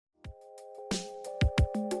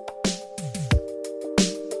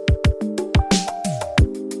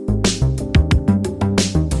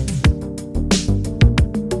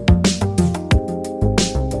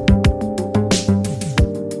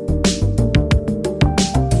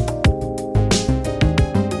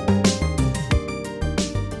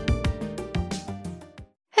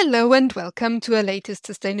Hello and welcome to our latest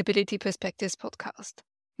Sustainability Perspectives podcast.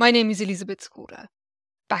 My name is Elisabeth Skoda.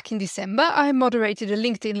 Back in December, I moderated a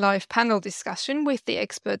LinkedIn Live panel discussion with the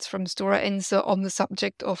experts from Stora Enso on the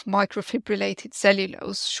subject of microfibrillated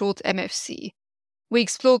cellulose, short MFC. We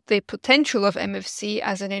explored the potential of MFC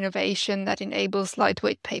as an innovation that enables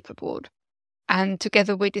lightweight paperboard. And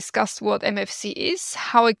together we discussed what MFC is,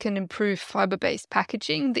 how it can improve fiber-based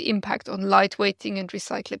packaging, the impact on lightweighting and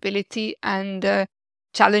recyclability, and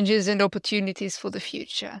challenges and opportunities for the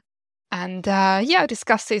future. And I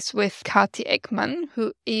discussed this with Kati Ekman,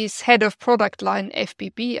 who is head of product line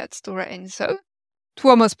FBB at Stora Enso,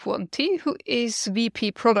 Tuomas Puonti, who is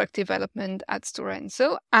VP product development at Stora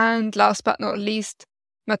Enso, and last but not least,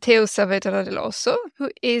 Matteo Saavedra del Osso,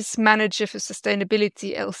 who is manager for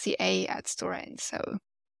sustainability LCA at Stora Enso.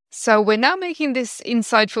 So we're now making this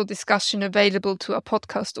insightful discussion available to our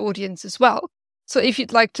podcast audience as well. So if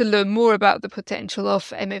you'd like to learn more about the potential of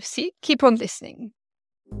MFC, keep on listening.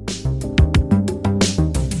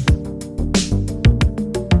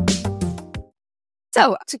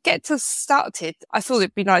 So to get us started, I thought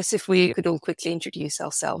it'd be nice if we could all quickly introduce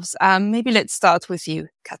ourselves. Maybe let's start with you,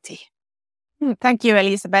 Kati. Thank you,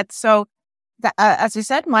 Elisabeth. So, as you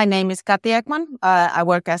said, my name is Kati Ekman. I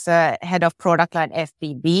work as a head of product line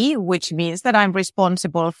FBB, which means that I'm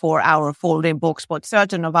responsible for our folding boxboard,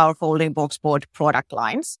 certain of our folding boxboard product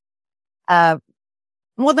lines.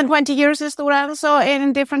 More than 20 years in Stora Enso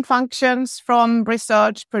in different functions from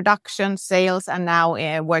research, production, sales, and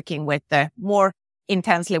now working with more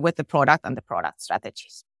intensely with the product and the product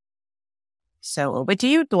strategies. So over to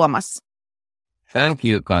you, Tuomas. Thank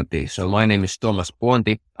you, Kati. So my name is Tuomas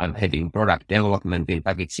Puonti. I'm heading product development in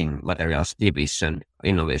packaging materials division,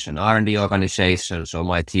 innovation R&D organization. So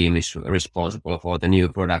my team is responsible for the new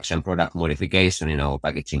products and product modification in our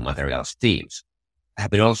packaging materials teams. I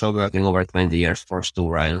have been also working over 20 years for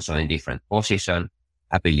Stora Enso in different positions.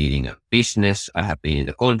 I've been leading a business. I have been in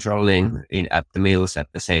the controlling, at the mills,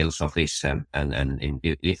 at the sales office, and in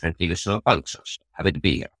different divisional functions. Happy to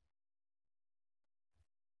be here.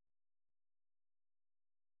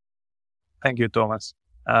 Thank you, Thomas.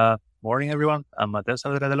 Morning, everyone. I'm Matteo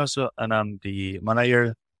Saavedra del Osso, and I'm the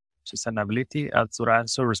manager sustainability at Stora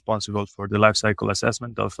Enso, responsible for the life cycle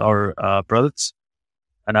assessment of our products.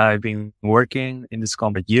 And I've been working in this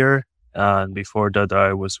company a year. And before that,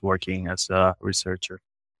 I was working as a researcher,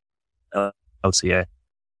 LCA.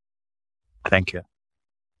 Thank you.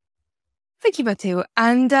 Thank you, Matteo.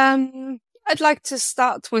 And I'd like to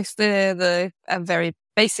start with the very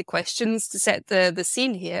basic questions to set the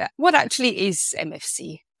scene here. What actually is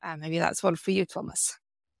MFC? Maybe that's one for you, Tuomas.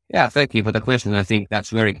 Yeah, thank you for the question. I think that's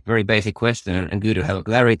very, very basic question and good to have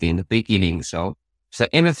clarity in the beginning. So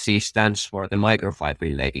MFC stands for the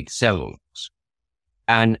microfibrillated cellulose.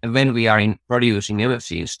 And when we are producing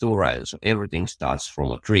MFC in Stora Enso, everything starts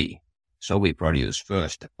from a tree. So we produce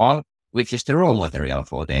first the pulp, which is the raw material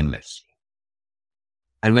for the MFC.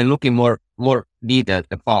 And when looking more detailed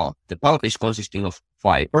at the pulp is consisting of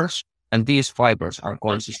fibers, and these fibers are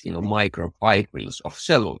consisting of microfibrils of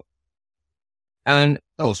cellulose. And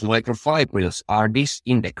those microfibrils are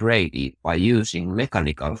disintegrated by using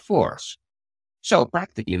mechanical force. So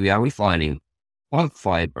practically we are refining pulp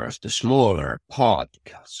fibers to smaller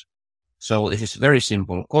particles. So this is a very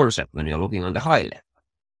simple concept when you're looking on the high level.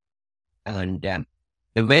 And the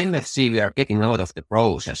MFC we are getting out of the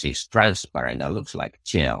process is transparent and looks like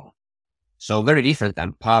gel. So very different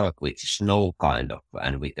than pulp, which is no kind of,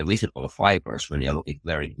 and with the visible fibers when you're looking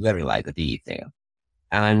very, very like a detail.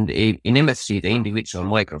 And in MFC, the individual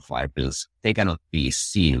microfibrils, they cannot be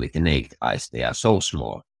seen with the naked eyes. They are so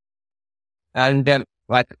small. And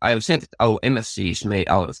like I've said, our MFC is made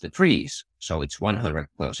out of the trees. So it's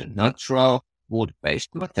 100% natural,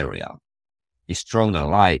 wood-based material. It's strong and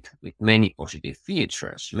light with many positive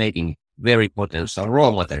features, making very potential raw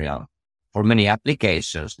material for many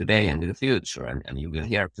applications today and in the future. And you will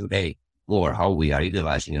hear today more how we are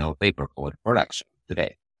utilizing our paperboard production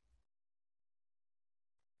today.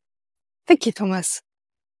 Thank you, Tuomas.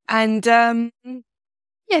 And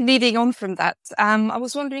leading on from that, I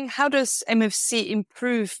was wondering, how does MFC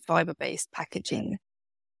improve fiber-based packaging?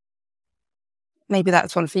 Maybe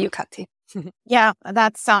that's one for you, Kati. Yeah,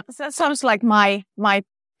 that sounds like my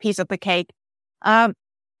piece of the cake.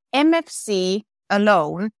 MFC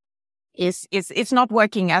alone it's not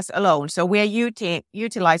working as alone. So we are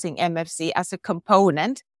utilizing MFC as a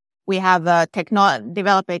component. We have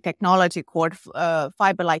developed a technology called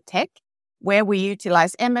Fiberlight Tech, where we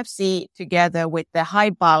utilize MFC together with the high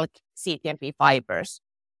bulk CTMP fibers.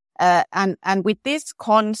 And with this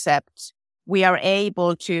concept, we are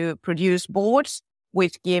able to produce boards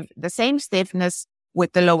which give the same stiffness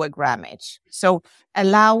with the lower grammage. So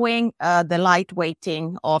allowing the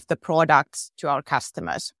lightweighting of the products to our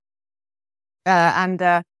customers. And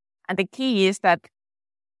the key is that,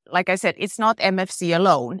 like I said, it's not MFC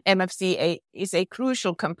alone. MFC is a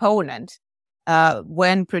crucial component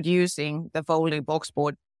when producing the folding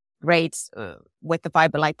boxboard grades with the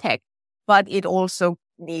Fiberlight tech, but it also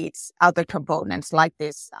needs other components like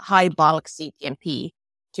this high bulk CTMP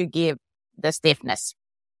to give the stiffness.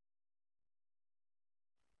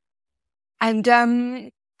 And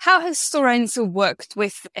how has Stora Enso worked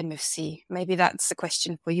with MFC? Maybe that's a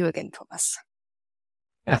question for you again, Thomas.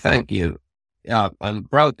 Yeah, thank you. Yeah, I'm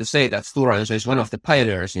proud to say that Stora Enso is one of the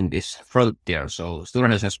pioneers in this frontier. So Stora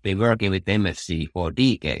Enso has been working with MFC for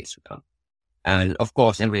decades. And of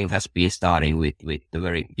course, everything has been starting with the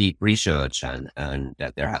very deep research and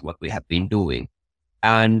what we have been doing.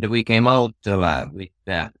 And we came out with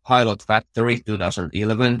the pilot factory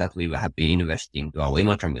 2011 that we have been investing to our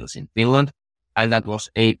Imatra mills in Finland. And that was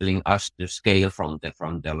enabling us to scale from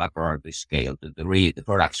the laboratory scale to the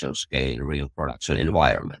production scale, real production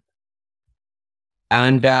environment.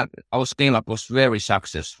 And our scale-up was very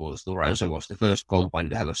successful. Stora Enso was the first company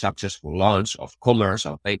to have a successful launch of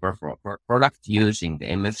commercial paper product using the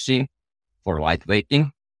MFC for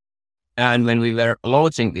lightweighting. And when we were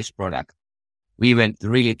launching this product, we went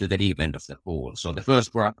really to the deep end of the pool. So the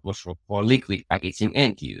first product was for liquid packaging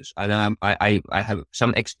end use. And I have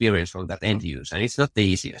some experience from that end use, and it's not the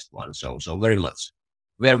easiest one. So very much,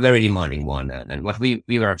 we're very demanding one. And what we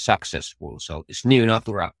were successful. So this new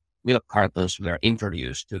Natura milk cartons were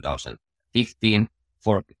introduced 2015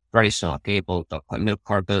 for traditional cable top milk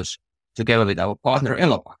cartons together with our partner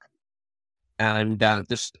Elopak. And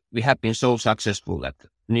we have been so successful that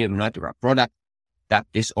new Natura product that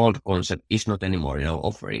this old concept is not anymore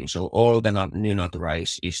offering. So all the new Natura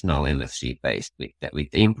is now MFC based with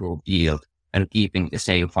the improved yield and keeping the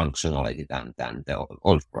same functionality than the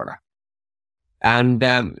old product. And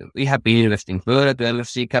we have been investing further to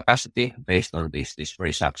MFC capacity based on this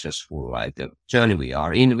very successful journey we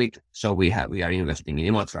are in with. So we are investing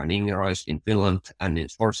in Imatra and Ingerois in Finland and in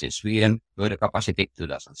Fors in Sweden, further capacity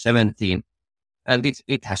 2017. And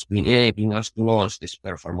it has been enabling us to launch this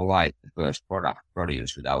Performa Light, the first product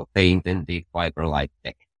produced with our patented Fiberlight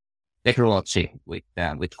technology with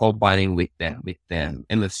combining with the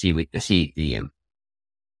MFC with the CTM.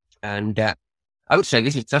 And I would say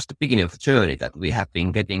this is just the beginning of the journey, that we have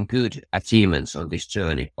been getting good achievements on this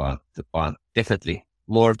journey, but definitely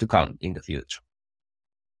more to come in the future.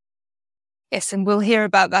 Yes, and we'll hear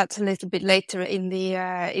about that a little bit later in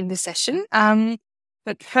the session.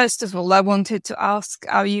 But first of all, I wanted to ask,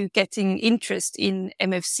 are you getting interest in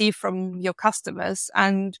MFC from your customers?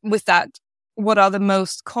 And with that, what are the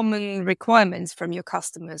most common requirements from your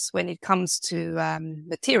customers when it comes to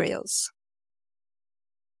materials?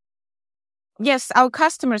 Yes, our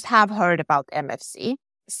customers have heard about MFC.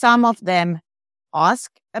 Some of them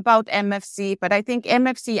ask about MFC, but I think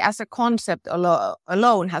MFC as a concept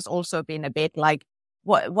alone has also been a bit like,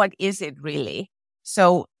 what is it really?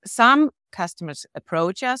 So some customers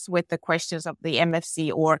approach us with the questions of the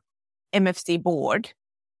MFC or MFC board,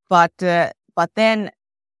 but then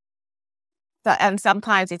and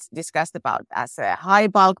sometimes it's discussed about as a high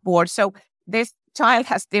bulk board. So this child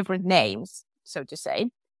has different names, so to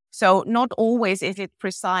say. So not always is it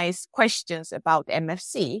precise questions about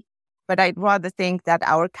MFC, but I'd rather think that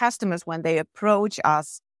our customers, when they approach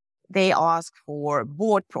us, they ask for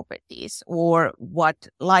board properties or what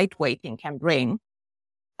lightweighting can bring.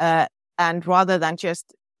 And rather than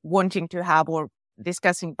just wanting to have or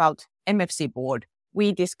discussing about MFC board,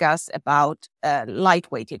 we discuss about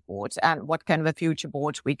lightweighted boards and what kind of a future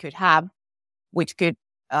boards we could have, which could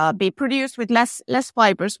be produced with less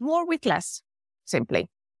fibers, more with less, simply.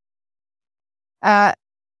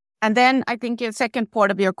 And then I think the second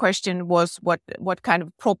part of your question was what kind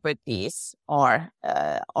of properties are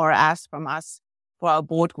asked from us for our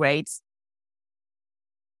board grades.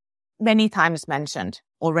 Many times mentioned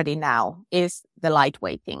already now is the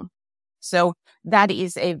lightweighting. So that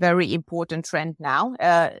is a very important trend now.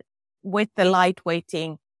 With the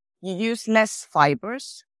lightweighting, you use less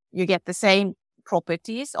fibers, you get the same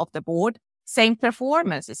properties of the board, same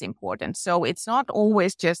performance is important. So it's not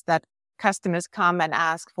always just that customers come and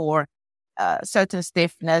ask for certain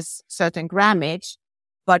stiffness, certain grammage,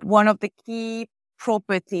 but one of the key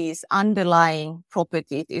properties, underlying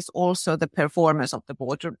properties, is also the performance of the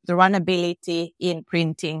board, the runnability in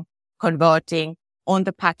printing, converting on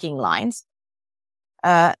the packing lines.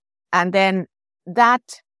 And then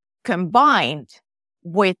that combined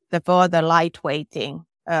with the further lightweighting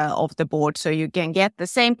of the board, so you can get the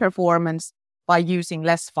same performance by using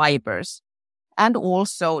less fibers. and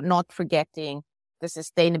also not forgetting the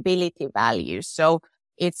sustainability values. So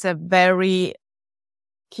it's a very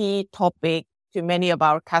key topic to many of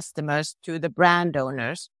our customers, to the brand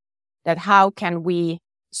owners, that how can we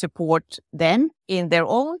support them in their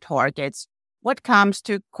own targets what comes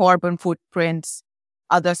to carbon footprints,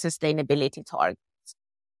 other sustainability targets.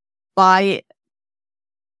 By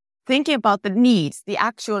thinking about the needs, the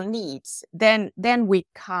actual needs, then we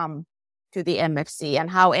come to the MFC and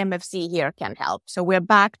how MFC here can help. So we're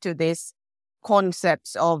back to this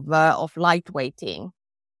concepts of lightweighting,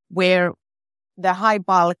 where the high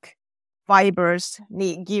bulk fibers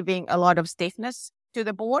need giving a lot of stiffness to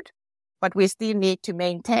the board, but we still need to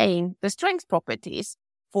maintain the strength properties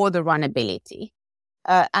for the runnability.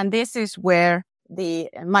 And this is where the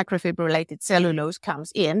microfibrillated cellulose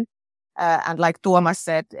comes in. And like Thomas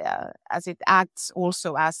said, as it acts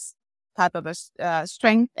also as type of a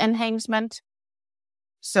strength enhancement.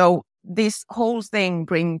 So this whole thing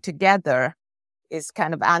bring together is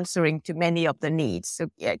kind of answering to many of the needs. So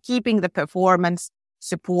keeping the performance,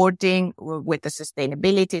 supporting with the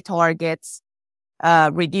sustainability targets,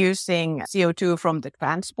 reducing CO2 from the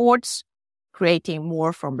transports, creating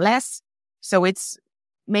more from less. So it's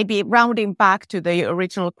maybe rounding back to the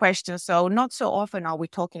original question. So not so often are we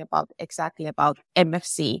talking exactly about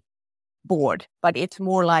MFC board, but it's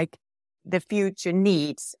more like the future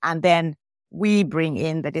needs. And then we bring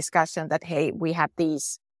in the discussion that, hey, we have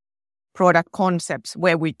these product concepts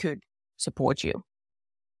where we could support you.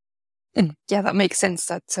 Yeah, that makes sense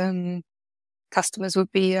that customers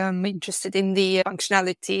would be interested in the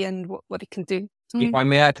functionality and what it can do. If I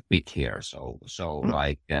may add a bit here,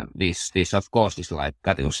 like this of course is like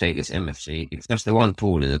Kati was saying, is MFC. It's just the one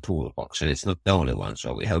tool in the toolbox, and it's not the only one.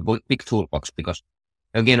 So we have a big toolbox because,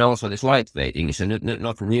 again, also this lightweighting is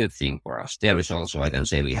not a new thing for us. There is also, I can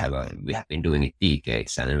say, we have been doing it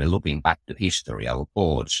decades, and we're looking back to history. Our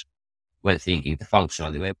boards, when thinking the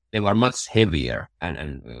functionality, they were much heavier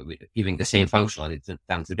and giving the same functionality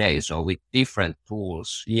than today. So with different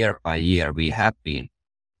tools, year by year, we have been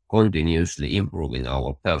continuously improving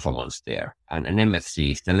our performance there. And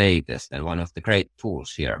MFC is the latest and one of the great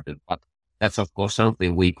tools here. But that's, of course,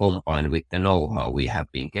 something we combine with the know-how we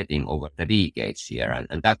have been getting over the decades here.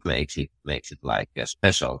 And that makes it like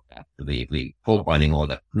special that we combining all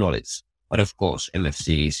the knowledge. But of course,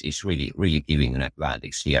 MFC is really, really giving an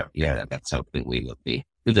advantage here. Yeah, that's something we will be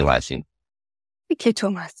utilizing. Thank you,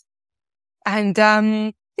 Thomas. And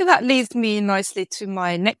that leads me nicely to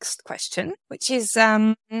my next question, which is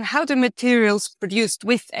how do materials produced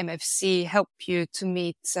with MFC help you to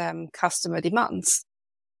meet customer demands?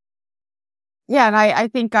 Yeah, and I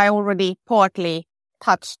think I already partly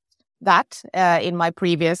touched that in my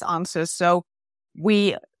previous answers. So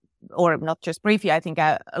or not just briefly, I think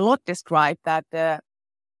a lot described that the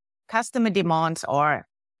customer demands are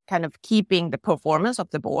kind of keeping the performance of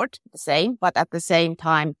the board the same, but at the same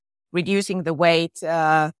time, reducing the weight,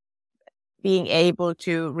 being able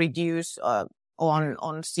to reduce on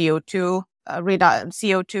CO2,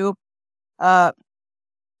 CO2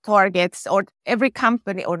 targets, or every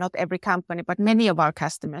company, or not every company, but many of our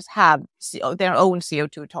customers have their own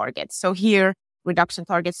CO2 targets. So here, reduction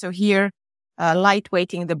targets. So here,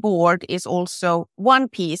 lightweighting the board is also one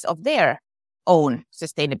piece of their own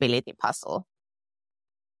sustainability puzzle.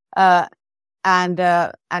 And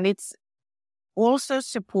it's also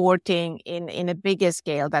supporting in a bigger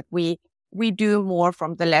scale that we do more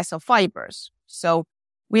from the less of fibers. So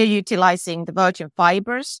we're utilizing the virgin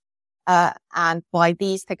fibers, and by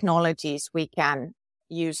these technologies, we can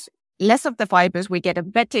use less of the fibers. We get a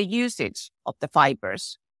better usage of the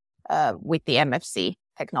fibers with the MFC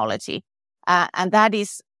technology. And that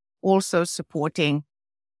is also supporting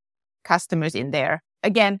customers in there.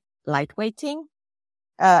 Again, lightweighting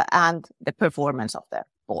and the performance of the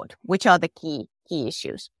board, which are the key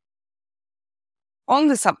issues. On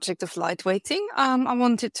the subject of lightweighting, I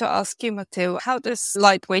wanted to ask you, Matteo, how does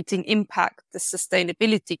lightweighting impact the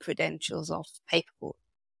sustainability credentials of paperboard?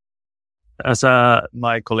 As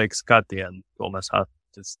my colleagues Kati and Thomas have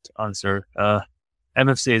just answered,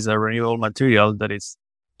 MFC is a renewable material that is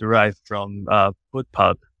derived from wood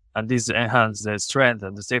pulp, and this enhances the strength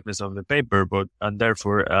and the stiffness of the paperboard, and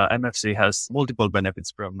therefore MFC has multiple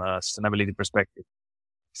benefits from a sustainability perspective.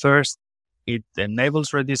 First, it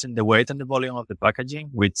enables reducing the weight and the volume of the packaging,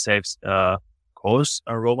 which saves costs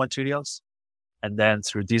and raw materials. And then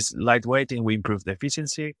through this lightweighting, we improve the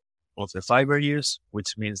efficiency of the fiber use,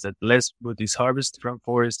 which means that less wood is harvested from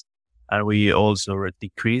forest, and we also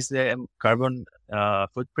decrease the carbon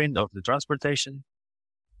footprint of the transportation.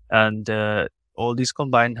 And all this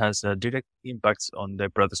combined has direct impacts on the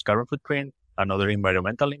product's carbon footprint, and other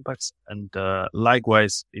environmental impacts. And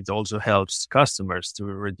likewise, it also helps customers to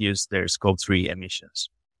reduce their Scope 3 emissions.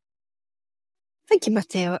 Thank you,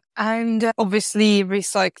 Matteo. And obviously,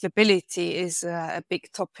 recyclability is a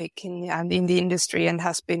big topic in the industry and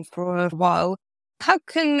has been for a while. How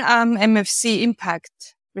can MFC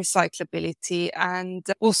impact recyclability, and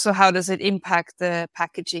also how does it impact the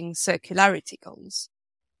packaging circularity goals?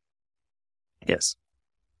 Yes.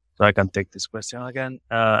 So I can take this question again.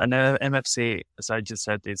 An MFC, as I just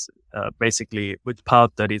said, is basically with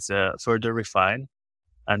pulp that is further refined,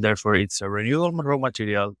 and therefore it's a renewable raw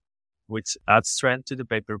material which adds strength to the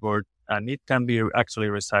paperboard, and it can be actually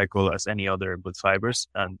recycled as any other wood fibers,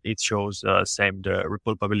 and it shows the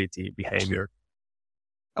repulpability behavior.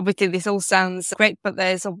 Obviously, this all sounds great, but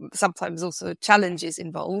there's sometimes also challenges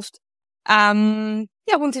involved. I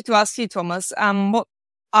wanted to ask you, Thomas, what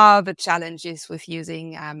are the challenges with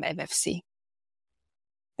using MFC?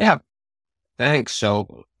 Yeah, thanks.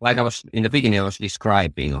 So, like I was in the beginning, I was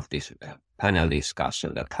describing of this panel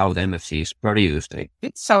discussion that how the MFC is produced.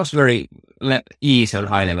 It sounds very easy on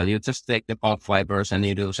high level. You just take the pulp fibers and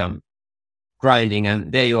you do some grinding,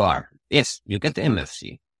 and there you are. Yes, you get the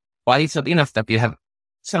MFC, but it's not enough that you have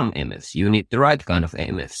some MFC. You need the right kind of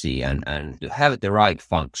MFC and to have the right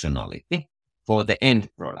functionality for the end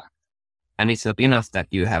product. And it's not enough that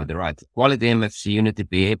you have the right quality MFC. You need to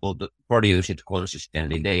be able to produce it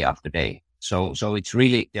consistently day after day. So it's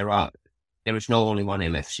really, there is no only one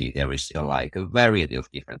MFC. There is like a variety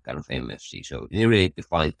of different kind of MFC. So you really need to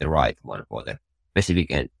find the right one for the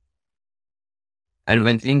specific end. And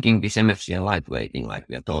when thinking this MFC and lightweighting, like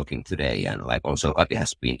we are talking today, and like also Ati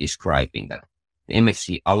has been describing, that the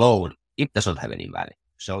MFC alone, it doesn't have any value.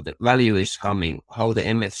 So the value is coming how the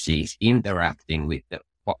MFC is interacting with the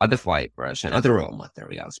other fibers and other raw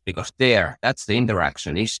materials, because that's the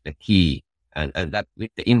interaction is the key. And that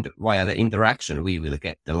with via the interaction, we will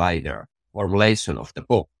get the lighter formulation of the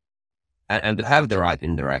book. And to have the right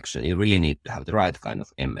interaction, you really need to have the right kind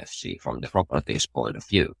of MFC from the properties point of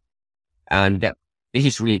view. And this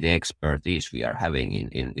is really the expertise we are having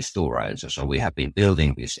in the Stora Enso. So we have been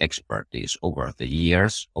building this expertise over the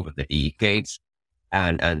years, over the decades,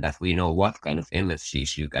 and that we know what kind of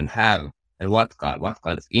MFCs you can have and what kind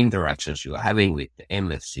of interactions you are having with the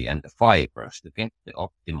MFC and the fibers to get the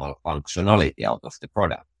optimal functionality out of the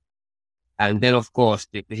product. And then, of course,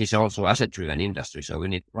 this is also asset-driven industry, so we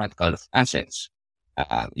need the right kind of assets.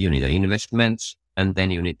 You need the investments, and then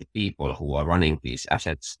you need the people who are running these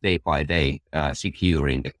assets day by day,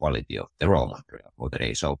 securing the quality of the raw material for the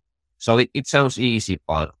day. So it sounds easy,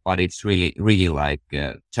 but it's really like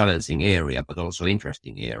a challenging area, but also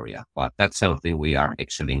interesting area. But that's something we are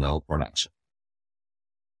excelling our production.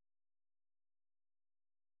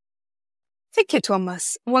 Thank you,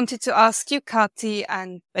 Thomas. Wanted to ask you, Kati,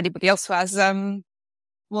 and anybody else who has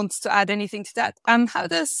wants to add anything to that. How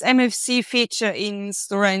does MFC feature in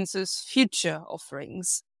Stora Enso's future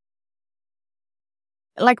offerings?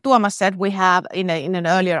 Like Tuomas said, we have in an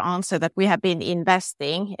earlier answer that we have been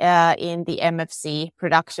investing in the MFC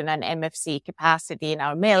production and MFC capacity in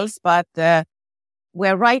our mills, but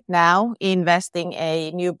we're right now investing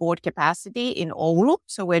a new board capacity in Oulu.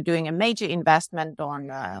 So we're doing a major investment on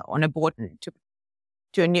a board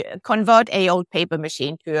to convert a old paper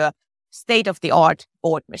machine to a state-of-the-art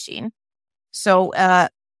board machine. So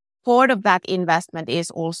part of that investment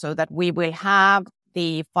is also that we will have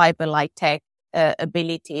the fiber-like tech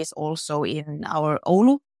abilities also in our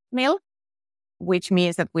Oulu mill, which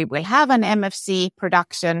means that we will have an MFC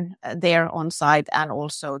production there on site and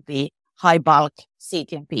also the high bulk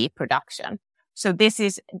CTMP production. So this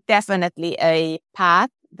is definitely a path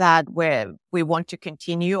that where we want to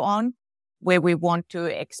continue on, where we want to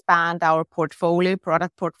expand our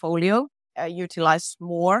product portfolio, utilize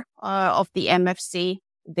more of the MFC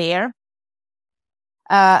there.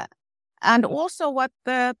 And also what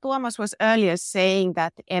Tuomas was earlier saying,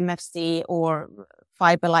 that MFC or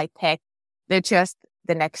fiber-like tech, they're just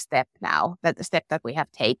the next step now, that the step that we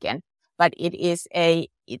have taken. But it's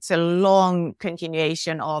a long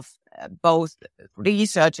continuation of both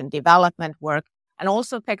research and development work and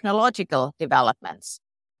also technological developments,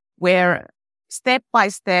 where step by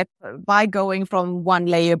step, by going from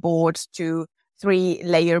 1-layer boards to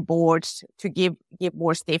 3-layer boards to give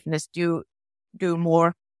more stiffness, do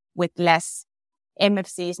more with less.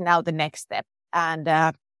 MFC is now the next step. And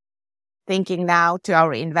thinking now to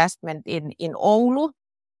our investment in Oulu,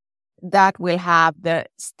 that will have the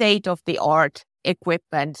state-of-the-art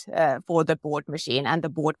equipment for the board machine and the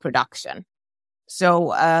board production.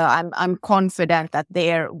 So I'm confident that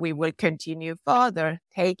there we will continue further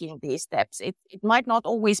taking these steps. It might not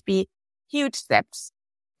always be huge steps,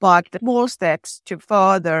 but small steps to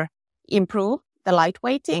further improve the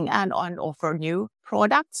lightweighting and offer new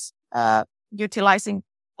products, utilizing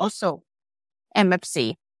also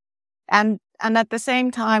MFC. And at the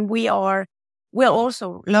same time, we're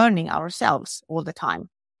also learning ourselves all the time.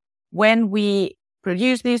 When we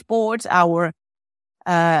produce these boards, our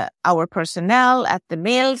personnel at the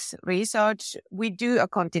mills, research, we do a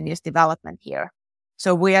continuous development here.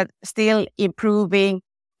 So we are still improving,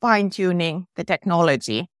 fine-tuning the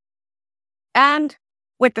technology. And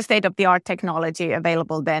with the state-of-the-art technology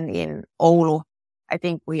available then in Oulu, I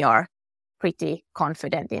think we are pretty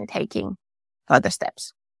confident in taking further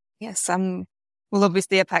steps. Yes, we'll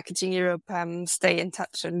obviously at Packaging Europe stay in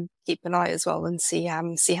touch and keep an eye as well and see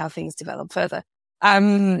how things develop further.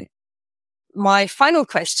 My final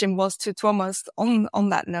question was to Tuomas on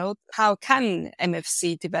that note. How can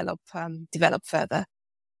MFC develop further?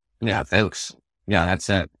 Yeah, thanks. Yeah, that's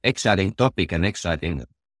an exciting topic and exciting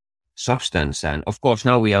substance. And of course,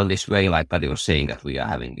 now we are on this way, like Kati was saying, that we are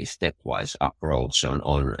having this stepwise approach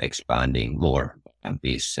on expanding more and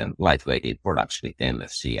these lightweighted products with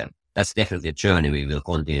MFC. And that's definitely a journey we will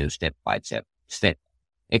continue step by step,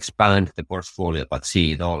 expand the portfolio, but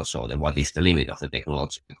see it also then what is the limit of the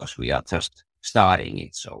technology, because we are just starting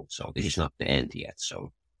it. So this is not the end yet.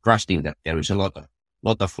 So trusting that there is a lot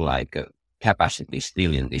of like capacity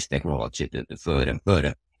still in this technology to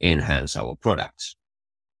further enhance our products.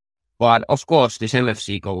 But of course, this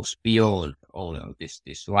MFC goes beyond all of this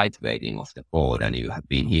lightweighting of the board, and you have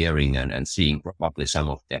been hearing and seeing probably some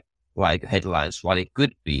of the like headlines what it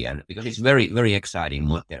could be, and because it's very, very exciting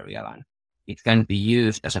material, and it can be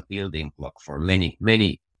used as a building block for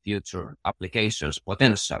many future applications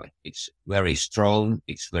potentially. It's very strong,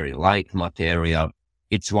 it's very light material,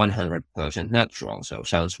 it's 100% natural, so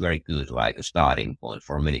sounds very good, like a starting point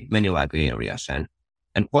for many like areas, and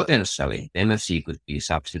potentially the MFC could be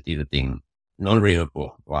substituting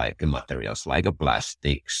non-renewable like materials like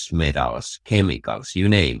plastics, metals, chemicals, you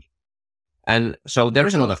name it. And so there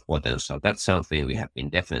is a lot of potential. That's something we have been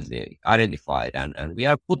definitely identified, and we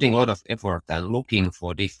are putting a lot of effort and looking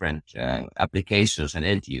for different applications and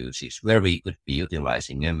end uses where we could be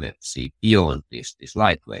utilizing MFC beyond this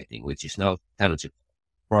lightweighting, which is now tangible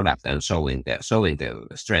product and showing the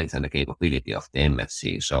strength and the capability of the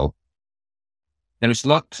MFC. So there is a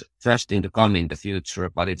lot trusting to come in the future,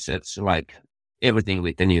 but it's like everything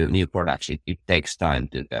with the new products. It takes time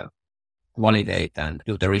to validate and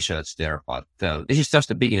do the research there. But this is just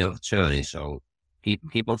the beginning of the journey. So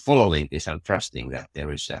keep on following this and trusting that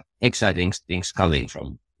there is exciting things coming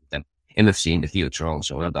from the MFC in the future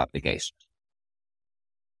also, and other applications.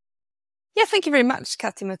 Yeah, thank you very much,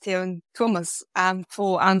 Kati, Matteo, and Tuomas,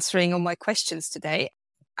 for answering all my questions today.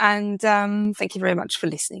 And thank you very much for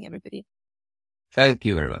listening, everybody. Thank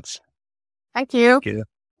you very much. Thank you. Thank you.